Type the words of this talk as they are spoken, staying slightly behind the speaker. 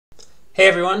Hey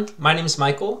everyone, my name is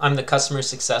Michael. I'm the Customer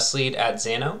Success Lead at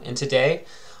Xano, and today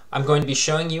I'm going to be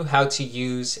showing you how to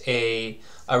use a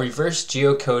reverse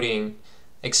geocoding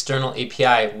external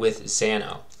API with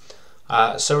Xano.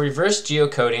 So reverse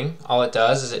geocoding, all it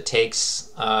does is it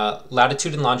takes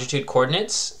latitude and longitude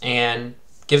coordinates and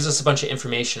gives us a bunch of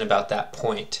information about that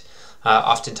point.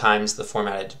 Oftentimes the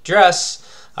formatted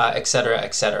address, etc.,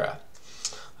 etc.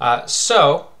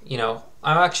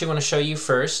 I actually want to show you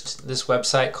first this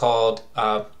website called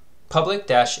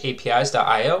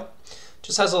public-apis.io.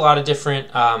 Just has a lot of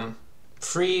different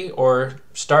free or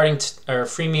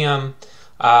freemium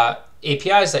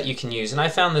APIs that you can use, and I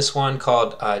found this one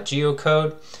called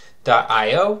geocode.io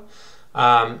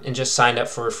and just signed up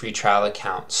for a free trial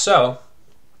account. So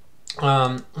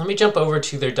let me jump over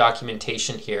to their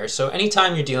documentation here. So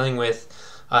anytime you're dealing with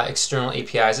external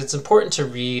APIs, it's important to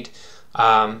read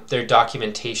their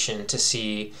documentation to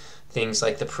see things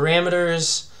like the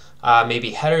parameters,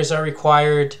 maybe headers are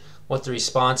required, what the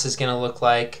response is going to look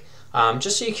like,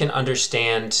 just so you can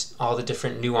understand all the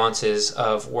different nuances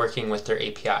of working with their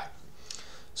API.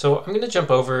 So I'm going to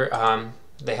jump over,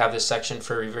 they have this section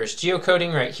for reverse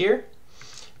geocoding right here,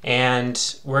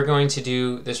 and we're going to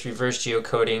do this reverse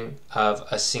geocoding of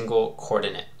a single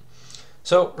coordinate.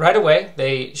 So right away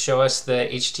they show us the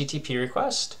HTTP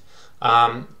request.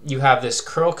 You have this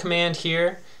curl command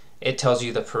here. It tells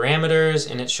you the parameters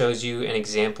and it shows you an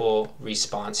example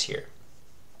response here.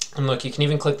 And look, you can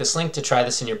even click this link to try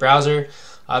this in your browser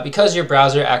because your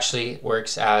browser actually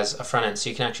works as a front end. So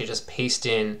you can actually just paste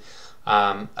in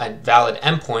a valid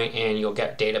endpoint and you'll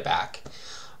get data back.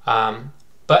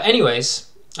 But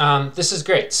anyways, this is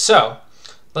great. So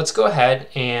let's go ahead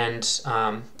and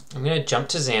I'm going to jump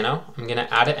to Xano. I'm going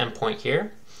to add an endpoint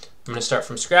here. I'm going to start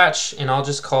from scratch, and I'll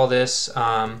just call this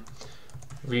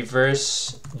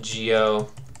reverse geo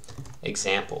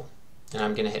example, and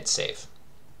I'm going to hit save.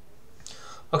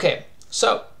 Okay,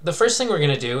 so the first thing we're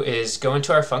going to do is go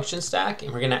into our function stack,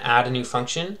 and we're going to add a new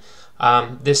function,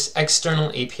 this external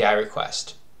API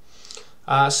request.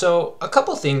 So a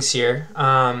couple things here.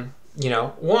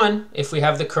 One, if we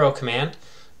have the curl command,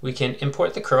 we can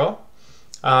import the curl,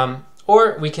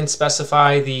 or we can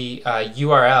specify the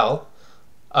URL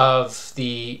of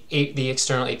the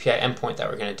external API endpoint that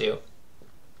we're going to do.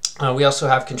 We also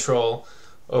have control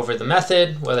over the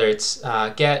method, whether it's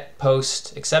get,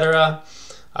 post, etc.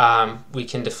 We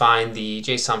can define the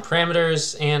JSON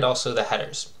parameters and also the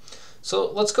headers.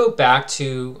 So let's go back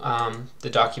to the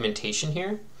documentation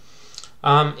here.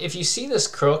 If you see this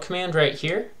curl command right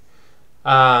here,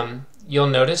 you'll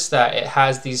notice that it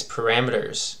has these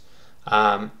parameters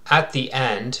at the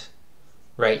end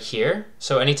right here.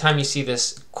 So anytime you see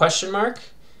this question mark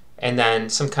and then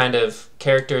some kind of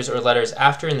characters or letters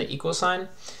after in the equal sign,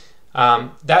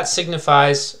 that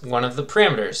signifies one of the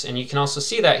parameters. And you can also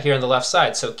see that here on the left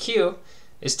side. So Q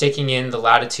is taking in the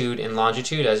latitude and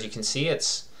longitude. As you can see,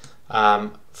 it's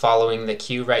following the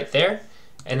Q right there.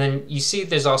 And then you see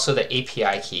there's also the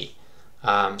API key.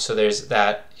 So there's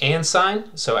that and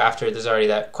sign. So after there's already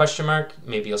that question mark,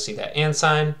 maybe you'll see that and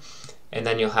sign. And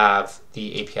then you'll have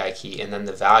the API key, and then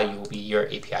the value will be your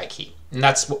API key. And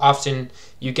that's often,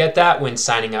 you get that when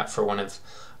signing up for one of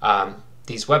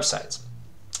these websites.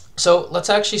 So let's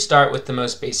actually start with the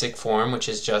most basic form, which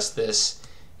is just this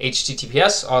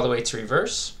HTTPS all the way to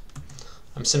reverse.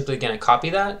 I'm simply going to copy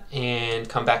that and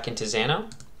come back into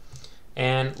Xano.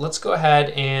 And let's go ahead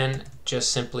and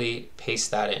just simply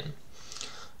paste that in.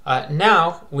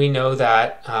 Now we know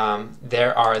that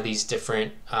there are these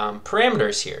different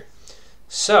parameters here.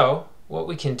 So what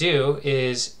we can do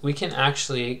is we can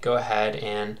actually go ahead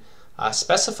and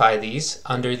specify these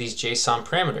under these JSON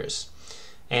parameters.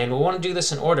 And we'll want to do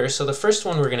this in order. So the first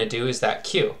one we're going to do is that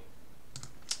Q.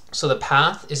 So the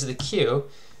path is the Q,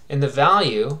 and the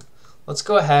value, let's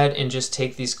go ahead and just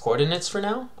take these coordinates for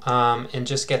now and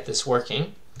just get this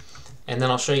working. And then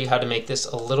I'll show you how to make this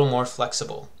a little more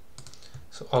flexible.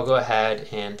 So I'll go ahead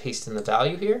and paste in the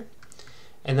value here.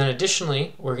 And then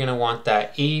additionally, we're going to want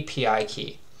that API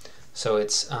key. So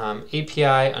it's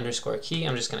API underscore key.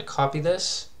 I'm just going to copy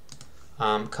this,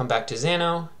 come back to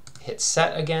Xano, hit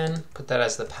set again, put that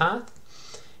as the path.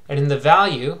 And in the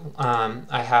value,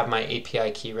 I have my API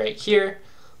key right here.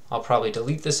 I'll probably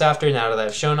delete this after now that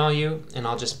I've shown all you, and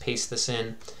I'll just paste this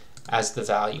in as the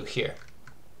value here.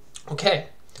 Okay,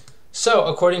 so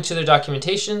according to their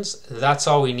documentations, that's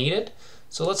all we needed.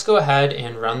 So let's go ahead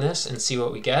and run this and see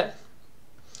what we get.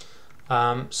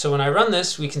 So when I run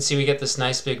this, we can see we get this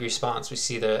nice big response. We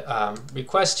see the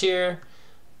request here,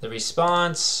 the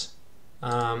response,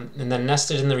 and then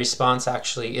nested in the response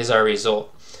actually is our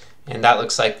result. And that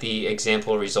looks like the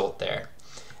example result there.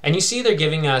 And you see they're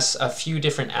giving us a few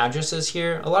different addresses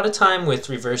here. A lot of time with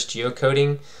reverse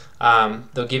geocoding,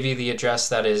 they'll give you the address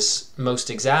that is most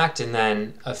exact and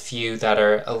then a few that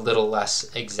are a little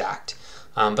less exact.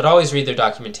 But always read their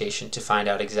documentation to find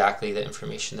out exactly the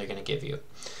information they're going to give you.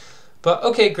 But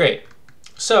okay, great.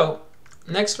 So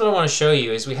next what I want to show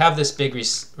you is we have this big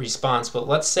response, but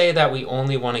let's say that we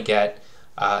only want to get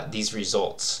these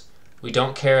results. We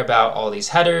don't care about all these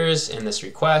headers in this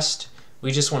request.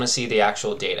 We just want to see the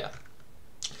actual data.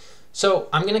 So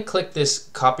I'm going to click this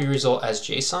copy result as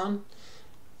JSON.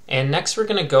 And next we're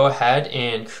going to go ahead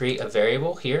and create a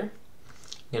variable here.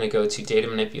 I'm going to go to data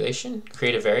manipulation,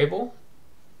 create a variable.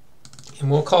 And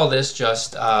we'll call this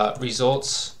just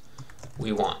results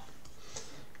we want.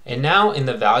 And now in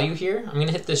the value here, I'm going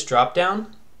to hit this drop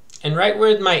down. And right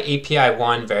where my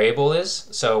API1 variable is,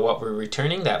 so what we're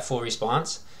returning, that full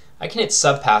response, I can hit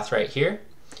subpath right here.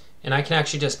 And I can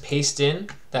actually just paste in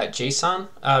that JSON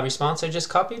response I just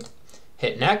copied,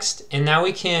 hit next, and now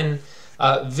we can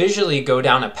visually go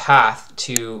down a path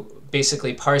to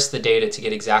basically parse the data to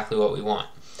get exactly what we want.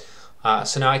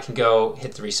 So now I can go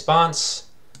hit the response,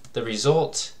 the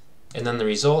result, and then the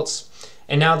results.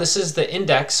 And now this is the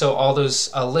index, so all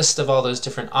those a list of all those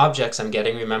different objects I'm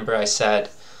getting. Remember I said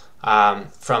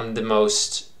from the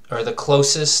most or the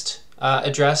closest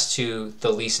address to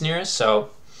the least nearest. So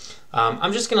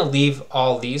I'm just going to leave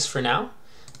all these for now,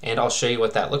 and I'll show you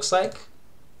what that looks like.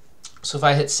 So if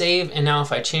I hit save, and now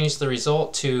if I change the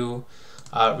result to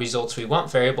results we want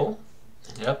variable,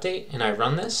 and hit update, and I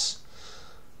run this,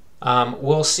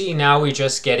 we'll see now we're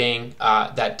just getting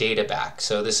that data back.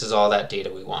 So this is all that data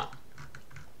we want.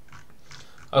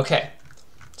 Okay,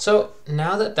 so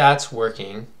now that that's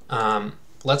working,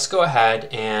 let's go ahead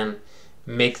and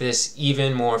make this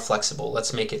even more flexible.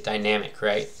 Let's make it dynamic,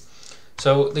 right?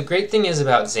 So the great thing is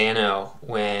about Xano,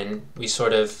 when we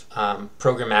sort of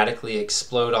programmatically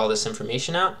explode all this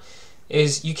information out,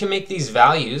 is you can make these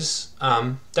values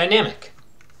dynamic.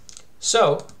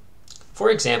 So, for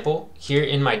example, here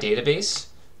in my database,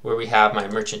 where we have my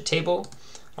merchant table,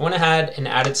 I went ahead and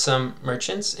added some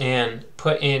merchants and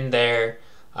put in their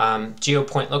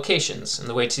geopoint locations. And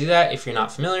the way to do that, if you're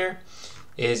not familiar,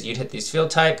 is you'd hit these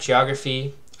field type,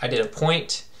 geography. I did a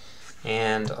point,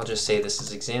 and I'll just say this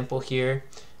is example here.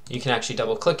 You can actually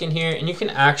double click in here, and you can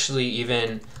actually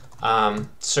even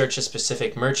search a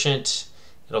specific merchant.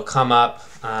 It'll come up.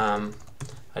 I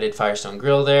did Firestone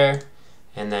Grill there,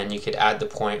 and then you could add the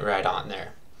point right on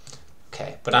there.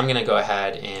 Okay, but I'm gonna go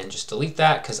ahead and just delete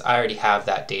that because I already have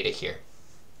that data here.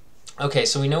 Okay,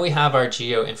 so we know we have our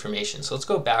geo information. So let's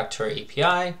go back to our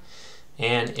API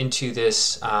and into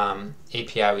this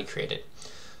API we created.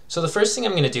 So the first thing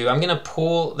I'm going to do, I'm going to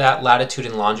pull that latitude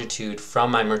and longitude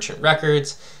from my merchant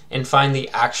records and find the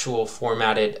actual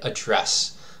formatted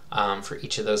address for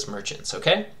each of those merchants,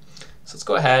 okay? So let's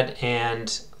go ahead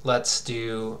and let's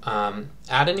do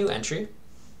add a new entry.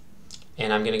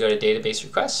 And I'm going to go to database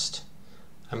request.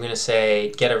 I'm going to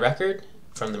say get a record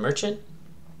from the merchant.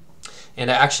 And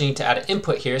I actually need to add an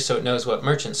input here so it knows what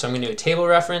merchant. So I'm going to do a table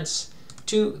reference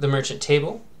to the merchant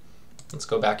table. Let's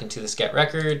go back into this get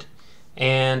record.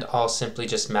 And I'll simply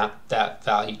just map that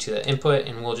value to the input,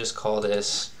 and we'll just call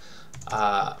this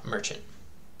merchant.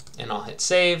 And I'll hit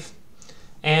save.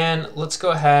 And let's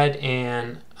go ahead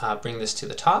and bring this to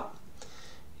the top.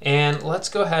 And let's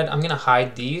go ahead, I'm going to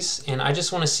hide these, and I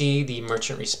just want to see the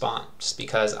merchant response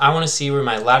because I want to see where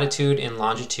my latitude and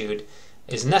longitude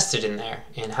is nested in there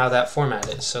and how that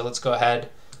format is. So let's go ahead,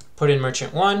 put in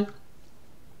merchant 1.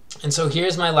 And so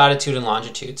here's my latitude and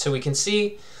longitude. So we can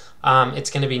see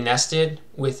it's going to be nested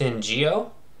within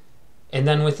geo and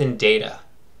then within data.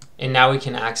 And now we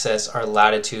can access our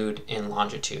latitude and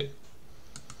longitude.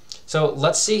 So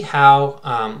let's see how,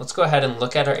 let's go ahead and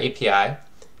look at our API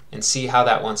and see how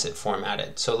that wants it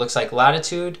formatted. So it looks like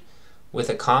latitude with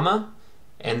a comma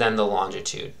and then the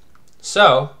longitude.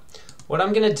 So what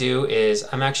I'm going to do is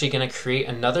I'm actually going to create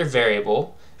another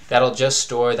variable that'll just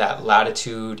store that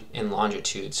latitude and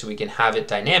longitude so we can have it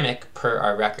dynamic per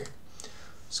our record.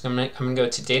 So I'm going to go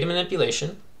to data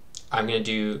manipulation. I'm going to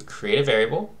do create a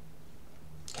variable.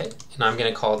 Okay, and I'm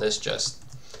going to call this just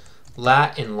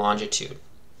lat and longitude.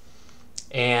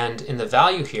 And in the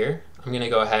value here, I'm going to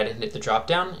go ahead and hit the drop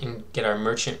down and get our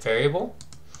merchant variable.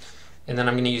 And then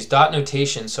I'm going to use dot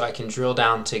notation so I can drill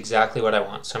down to exactly what I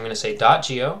want. So I'm going to say dot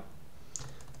geo,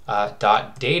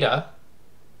 dot data,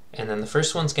 and then the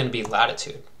first one's going to be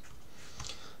latitude.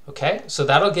 Okay, so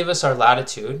that'll give us our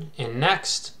latitude. And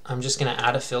next, I'm just going to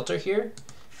add a filter here,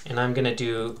 and I'm going to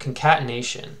do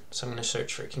concatenation. So I'm going to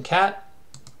search for concat.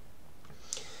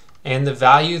 And the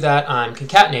value that I'm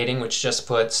concatenating, which just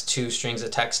puts two strings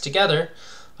of text together,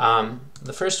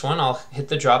 The first one, I'll hit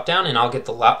the drop down and I'll get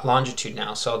the longitude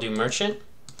now. So I'll do merchant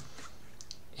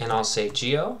and I'll say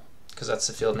geo, because that's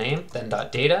the field name, then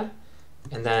 .data,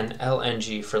 and then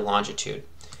lng for longitude.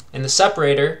 In the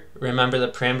separator, remember the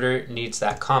parameter needs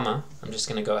that comma. I'm just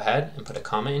going to go ahead and put a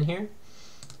comma in here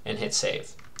and hit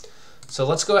save. So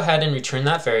let's go ahead and return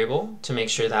that variable to make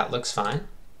sure that looks fine.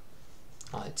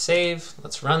 I'll hit save.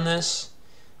 Let's run this.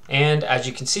 And as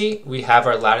you can see, we have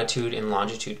our latitude and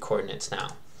longitude coordinates now.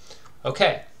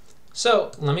 Okay,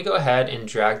 so let me go ahead and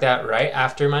drag that right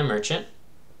after my merchant.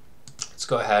 Let's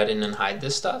go ahead and then hide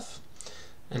this stuff.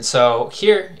 And so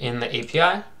here in the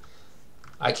API,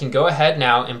 I can go ahead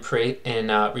now and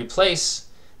replace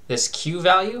this Q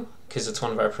value, because it's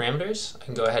one of our parameters. I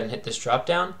can go ahead and hit this drop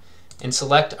down and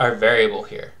select our variable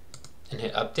here and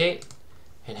hit update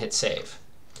and hit save.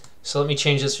 So let me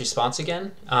change this response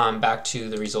again back to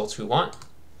the results we want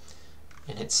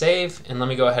and hit save, and let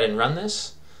me go ahead and run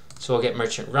this. So we'll get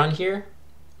merchant run here,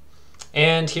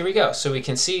 and here we go. So we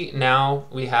can see now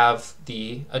we have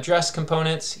the address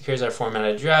components. Here's our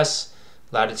formatted address,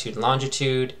 latitude,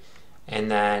 longitude, and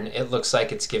then it looks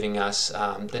like it's giving us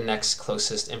the next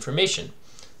closest information.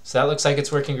 So that looks like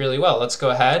it's working really well. Let's go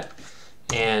ahead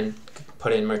and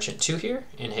put in merchant 2 here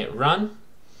and hit run.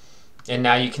 And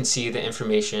now you can see the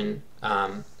information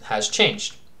has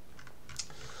changed.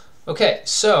 Okay,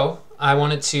 so I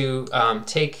wanted to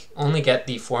only get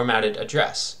the formatted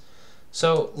address.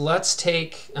 So let's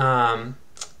take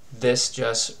this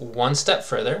just one step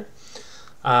further.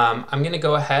 I'm going to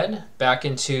go ahead back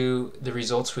into the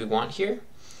results we want here.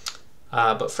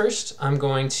 But first, I'm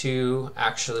going to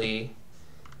actually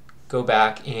go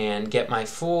back and get my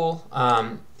full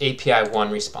API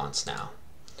 1 response now.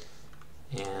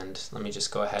 And let me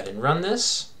just go ahead and run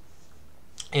this.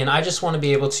 And I just want to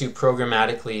be able to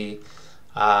programmatically,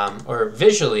 or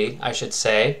visually, I should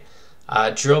say,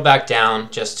 drill back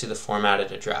down just to the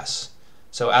formatted address.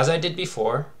 So as I did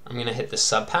before, I'm going to hit the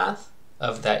subpath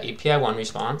of that API 1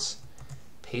 response,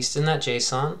 paste in that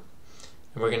JSON,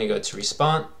 and we're going to go to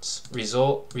response,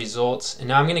 result, results, and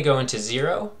now I'm going to go into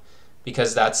 0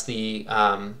 because that's the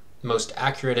most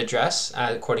accurate address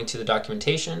according to the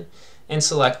documentation, and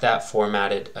select that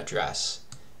formatted address.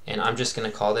 And I'm just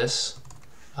going to call this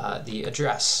the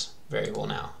address variable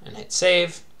now and hit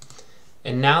save.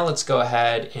 And now let's go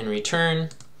ahead and return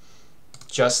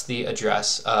just the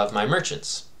address of my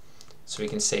merchants. So we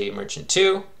can say merchant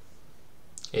 2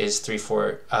 is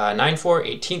 3494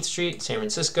 18th Street, San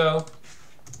Francisco.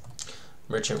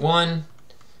 Merchant 1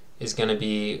 is going to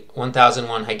be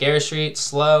 1001 Higuera Street,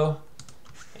 Slow.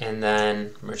 And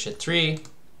then merchant 3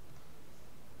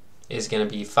 is going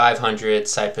to be 500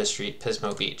 Cypress Street,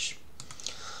 Pismo Beach.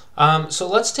 So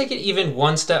let's take it even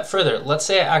one step further. Let's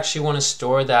say I actually want to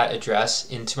store that address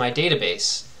into my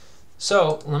database.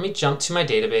 So let me jump to my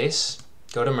database,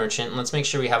 go to merchant, and let's make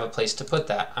sure we have a place to put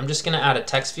that. I'm just going to add a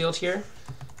text field here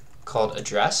called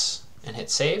address and hit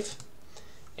save.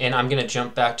 And I'm going to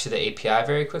jump back to the API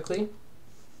very quickly.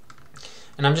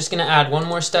 And I'm just going to add one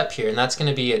more step here, and that's going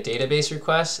to be a database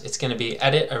request. It's going to be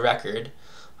edit a record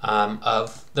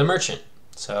of the merchant.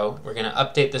 So we're going to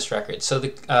update this record. So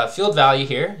the field value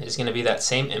here is going to be that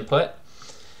same input.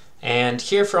 And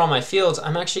here for all my fields,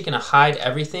 I'm actually going to hide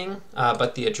everything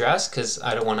but the address because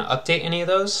I don't want to update any of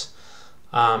those.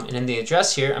 And in the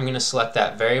address here, I'm going to select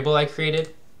that variable I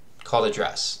created called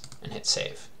address and hit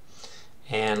save.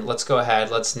 And let's go ahead,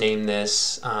 let's name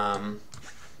this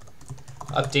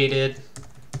updated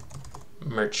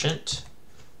merchant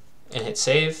and hit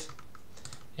save.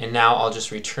 And now I'll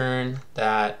just return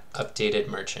that updated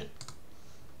merchant.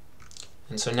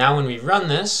 And so now when we run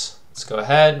this, let's go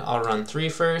ahead, I'll run 3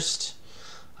 first.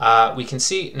 We can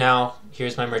see now,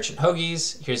 here's my merchant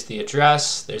hoagies, here's the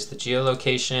address, there's the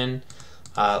geolocation.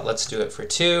 Let's do it for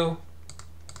 2.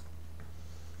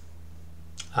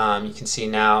 You can see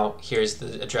now, here's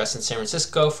the address in San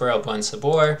Francisco for El Buen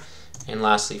Sabor. And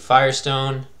lastly,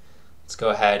 Firestone. Let's go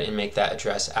ahead and make that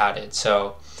address added.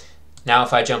 So now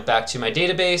if I jump back to my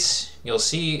database, you'll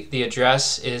see the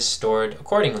address is stored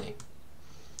accordingly.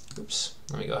 Oops,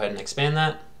 let me go ahead and expand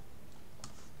that.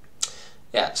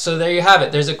 Yeah, so there you have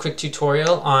it. There's a quick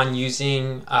tutorial on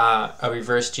using a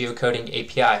reverse geocoding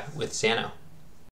API with Xano.